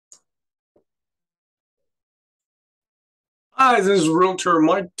Hi, this is Realtor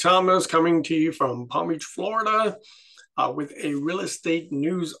Mike Thomas coming to you from Palm Beach, Florida, with a real estate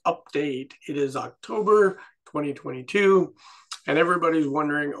news update. It is October 2022, and everybody's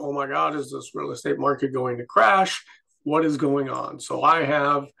wondering, oh my God, is this real estate market going to crash? What is going on? So I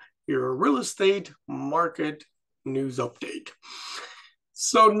have your real estate market news update.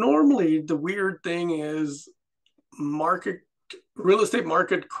 So normally the weird thing is real estate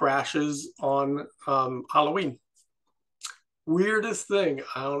market crashes on Halloween. Weirdest thing.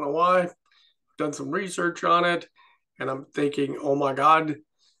 I don't know why. I've done some research on it, and I'm thinking, oh my God,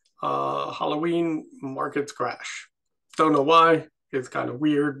 Halloween markets crash. Don't know why. It's kind of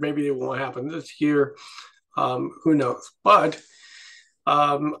weird. Maybe it won't happen this year. Who knows? But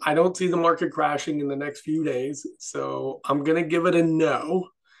I don't see the market crashing in the next few days. So I'm going to give it a no.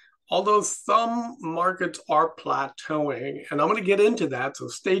 Although some markets are plateauing, and I'm going to get into that. So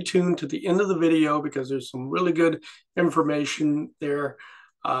stay tuned to the end of the video because there's some really good information there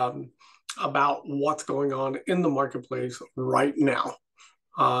about what's going on in the marketplace right now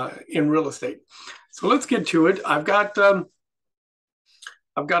in real estate. So let's get to it. I've got a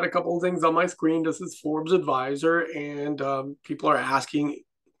couple of things on my screen. This is Forbes Advisor, and people are asking,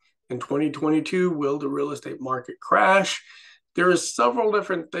 in 2022, will the real estate market crash? There are several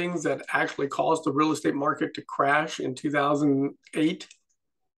different things that actually caused the real estate market to crash in 2008.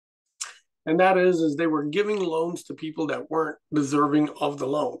 And that is they were giving loans to people that weren't deserving of the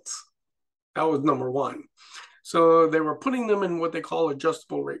loans. That was number one. So they were putting them in what they call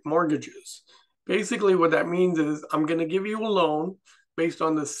adjustable rate mortgages. Basically, what that means is I'm going to give you a loan based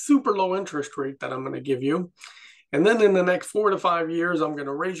on the super low interest rate that I'm going to give you. And then in the next 4 to 5 years, I'm going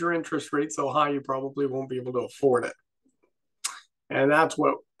to raise your interest rate so high you probably won't be able to afford it. And that's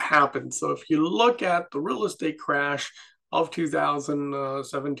what happened. So if you look at the real estate crash of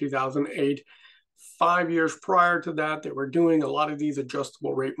 2007, 2008, 5 years prior to that, they were doing a lot of these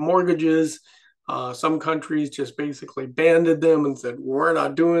adjustable rate mortgages. Some countries just basically banned them and said, we're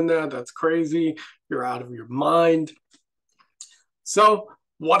not doing that. That's crazy. You're out of your mind. So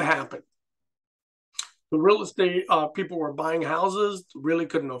what happened? The real estate people were buying houses, really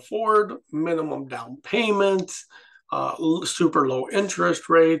couldn't afford minimum down payments, super low interest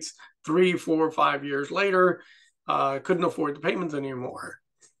rates. 3, 4, 5 years later, couldn't afford the payments anymore.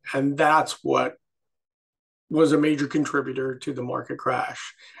 And that's what was a major contributor to the market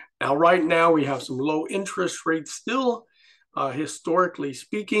crash. Now, right now, we have some low interest rates still. Historically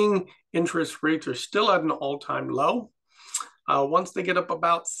speaking, interest rates are still at an all-time low. Once they get up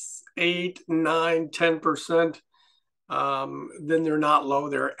about 8, 9, 10%, then they're not low,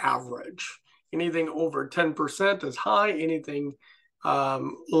 they're average. Anything over 10% is high. Anything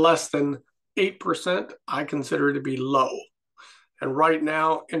less than 8%, I consider to be low. And right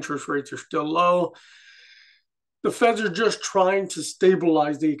now, interest rates are still low. The feds are just trying to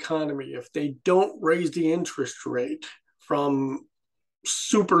stabilize the economy. If they don't raise the interest rate from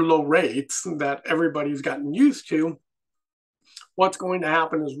super low rates that everybody's gotten used to, what's going to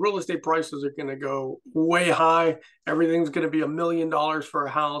happen is real estate prices are going to go way high. Everything's going to be $1 million for a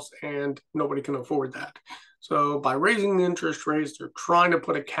house, and nobody can afford that. So by raising the interest rates, they're trying to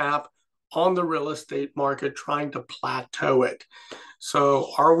put a cap on the real estate market, trying to plateau it.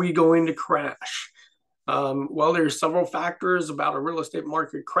 So are we going to crash? Well, there's several factors about a real estate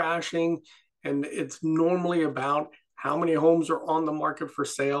market crashing, and it's normally about how many homes are on the market for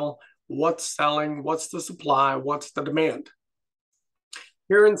sale, what's selling, what's the supply, what's the demand.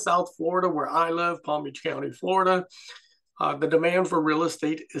 Here in South Florida, where I live, Palm Beach County, Florida, the demand for real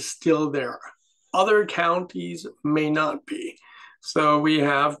estate is still there. Other counties may not be. So we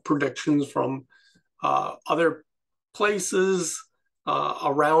have predictions from other places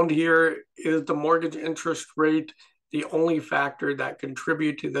around here. Is the mortgage interest rate the only factor that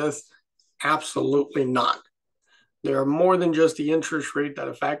contribute to this? Absolutely not. There are more than just the interest rate that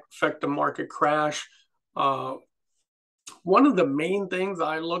affect the market crash. One of the main things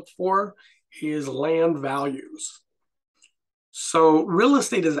I look for is land values. So real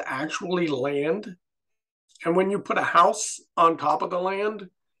estate is actually land. And when you put a house on top of the land,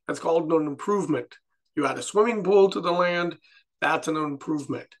 that's called an improvement. You add a swimming pool to the land, that's an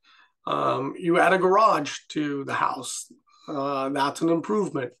improvement. You add a garage to the house, that's an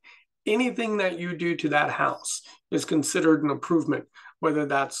improvement. Anything that you do to that house is considered an improvement, whether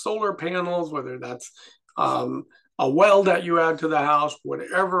that's solar panels, whether that's a well that you add to the house,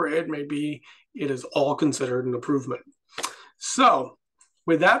 whatever it may be, it is all considered an improvement. So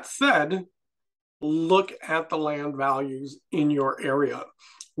with that said, look at the land values in your area.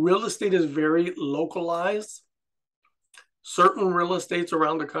 Real estate is very localized. Certain real estates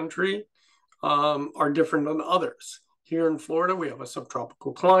around the country are different than others. here in Florida. We have a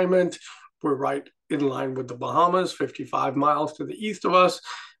subtropical climate. We're right in line with the Bahamas, 55 miles to the east of us.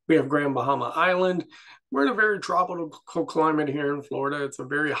 We have Grand Bahama Island. We're in a very tropical climate here in Florida. It's a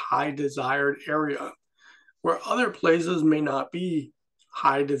very high desired area where other places may not be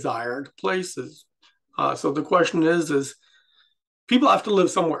high desired places. So the question is people have to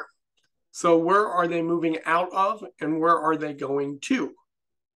live somewhere. So where are they moving out of and where are they going to?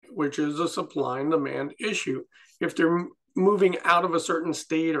 Which is a supply and demand issue. If they're moving out of a certain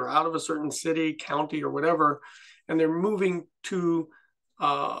state or out of a certain city, county, or whatever, and they're moving to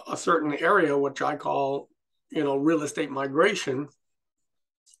a certain area, which I call, real estate migration,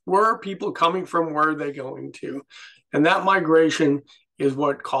 where are people coming from? Where are they going to? And that migration is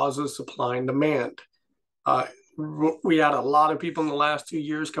what causes supply and demand. We had a lot of people in the last 2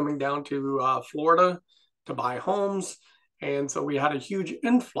 years coming down to Florida to buy homes. And so we had a huge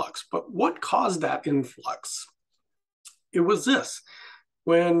influx. But what caused that influx? It was this.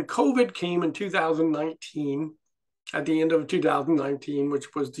 When COVID came in 2019, at the end of 2019,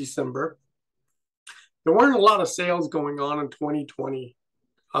 which was December, there weren't a lot of sales going on in 2020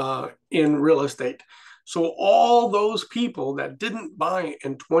 in real estate. So all those people that didn't buy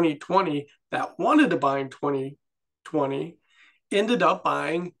in 2020 that wanted to buy in 2020 ended up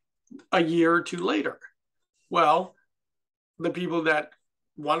buying a year or two later. Well, the people that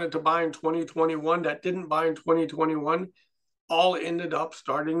wanted to buy in 2021 that didn't buy in 2021 all ended up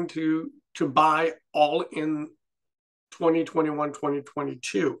starting to buy all in 2021,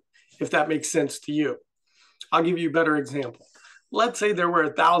 2022, if that makes sense to you. I'll give you a better example. Let's say there were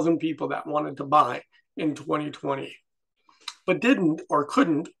 1,000 people that wanted to buy in 2020, but didn't or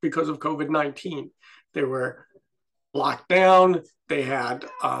couldn't because of COVID-19. They were locked down. They had,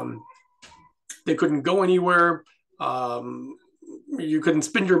 they couldn't go anywhere. You couldn't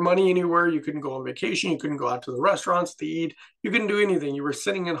spend your money anywhere. You couldn't go on vacation. You couldn't go out to the restaurants to eat. You couldn't do anything. You were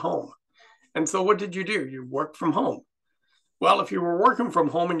sitting at home. And so what did? You worked from home. Well, if you were working from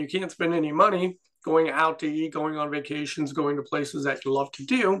home and you can't spend any money going out to eat, going on vacations, going to places that you love to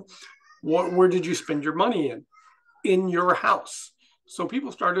do, where did you spend your money in? In your house. So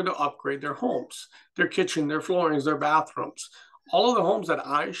people started to upgrade their homes, their kitchen, their floorings, their bathrooms. All of the homes that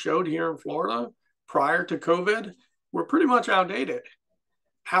I showed here in Florida prior to COVID were pretty much outdated.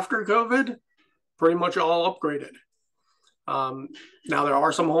 After COVID, pretty much all upgraded. Now there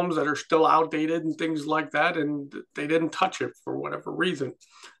are some homes that are still outdated and things like that, and they didn't touch it for whatever reason.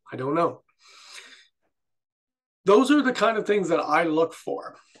 I don't know. Those are the kind of things that I look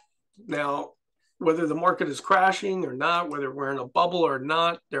for. Now, whether the market is crashing or not, whether we're in a bubble or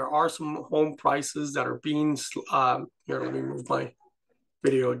not, there are some home prices that are being, here, let me move my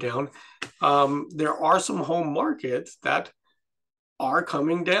video down. There are some home markets that are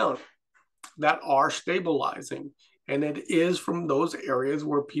coming down, that are stabilizing. And it is from those areas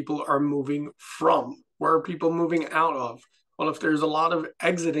where people are moving from. Where are people moving out of? Well, if there's a lot of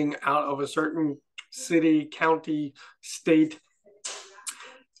exiting out of a certain city, county, state,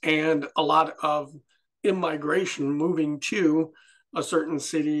 and a lot of immigration moving to a certain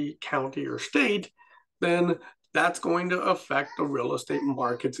city, county, or state, then that's going to affect the real estate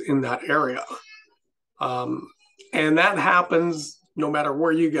markets in that area. And that happens no matter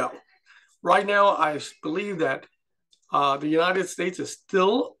where you go. Right now, I believe that the United States is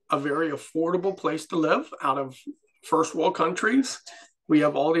still a very affordable place to live out of first world countries. We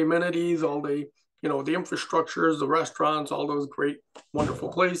have all the amenities, all the, the infrastructures, the restaurants, all those great, wonderful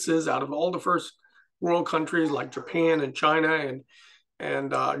places out of all the first world countries like Japan and China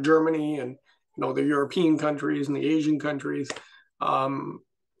and Germany and, the European countries and the Asian countries.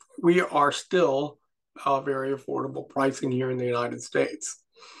 We are still very affordable pricing here in the United States.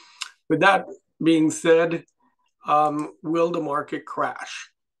 With that being said, will the market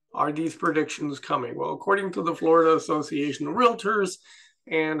crash? Are these predictions coming? Well, according to the Florida Association of Realtors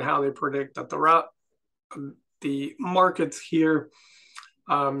and how they predict that the markets here,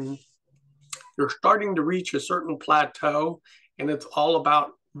 you're starting to reach a certain plateau, and it's all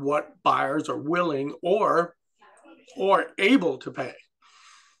about what buyers are willing or able to pay.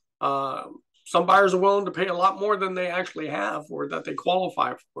 Some buyers are willing to pay a lot more than they actually have or that they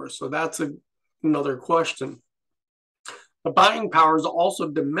qualify for. So that's another question. The buying power is also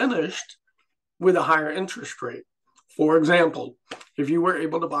diminished with a higher interest rate. For example, if you were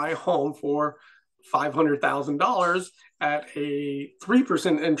able to buy a home for $500,000 at a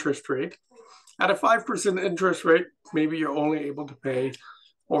 3% interest rate, at a 5% interest rate, maybe you're only able to pay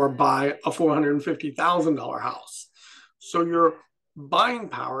or buy a $450,000 house. So your buying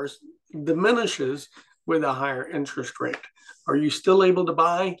power diminishes with a higher interest rate. Are you still able to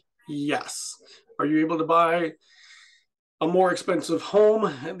buy? Yes. Are you able to buy a more expensive home?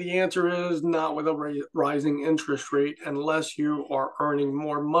 And the answer is not with a rising interest rate, unless you are earning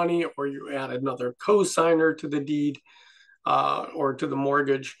more money or you add another co-signer to the deed or to the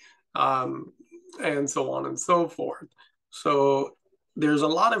mortgage, and so on and so forth. So there's a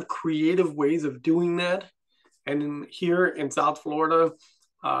lot of creative ways of doing that. And here in South Florida,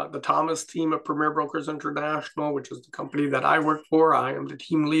 the Thomas team at Premier Brokers International, which is the company that I work for, I am the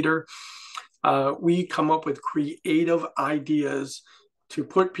team leader. We come up with creative ideas to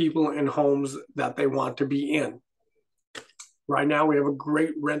put people in homes that they want to be in. Right now, we have a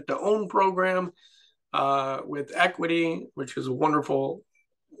great rent-to-own program with equity, which is a wonderful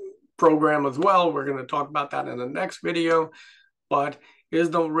program as well. We're going to talk about that in the next video. But is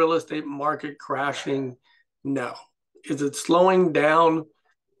the real estate market crashing? No. Is it slowing down?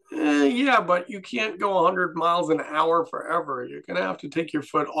 Yeah, but you can't go 100 miles an hour forever. You're going to have to take your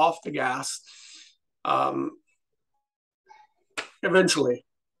foot off the gas eventually.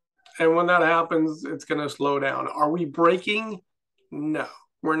 And when that happens, it's going to slow down. Are we braking? No,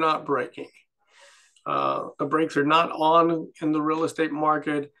 we're not braking. The brakes are not on in the real estate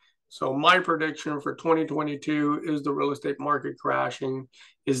market. So my prediction for 2022 is the real estate market crashing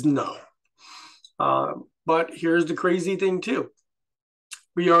is no. But here's the crazy thing too.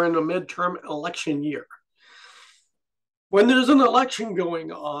 We are in a midterm election year. When there's an election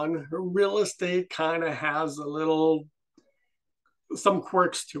going on, real estate kind of has some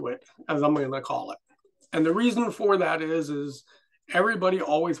quirks to it, as I'm going to call it. And the reason for that is everybody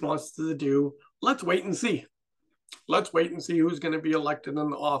always wants to do, let's wait and see. Let's wait and see who's going to be elected in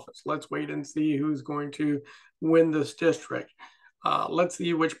the office. Let's wait and see who's going to win this district. Let's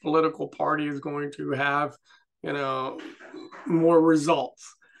see which political party is going to have, more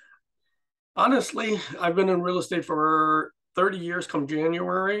results. Honestly, I've been in real estate for 30 years come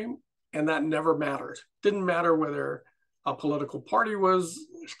January, and that never mattered. Didn't matter whether a political party was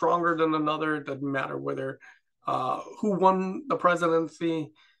stronger than another. It didn't matter whether who won the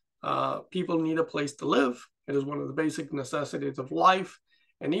presidency. People need a place to live. It is one of the basic necessities of life.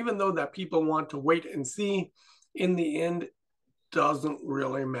 And even though that people want to wait and see, in the end, doesn't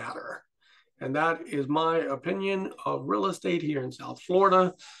really matter. And that is my opinion of real estate here in South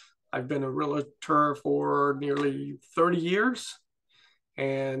Florida. I've been a realtor for nearly 30 years,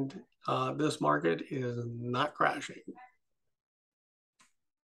 and this market is not crashing.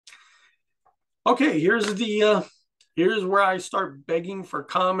 Okay, here's where I start begging for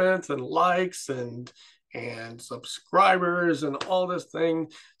comments and likes and subscribers and all this thing.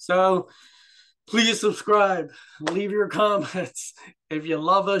 So please subscribe, leave your comments. If you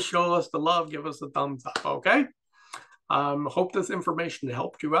love us, show us the love, give us a thumbs up, okay? Hope this information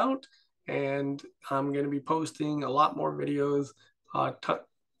helped you out, and I'm going to be posting a lot more videos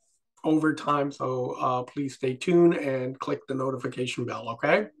over time, so please stay tuned and click the notification bell,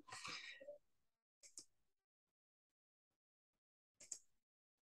 okay?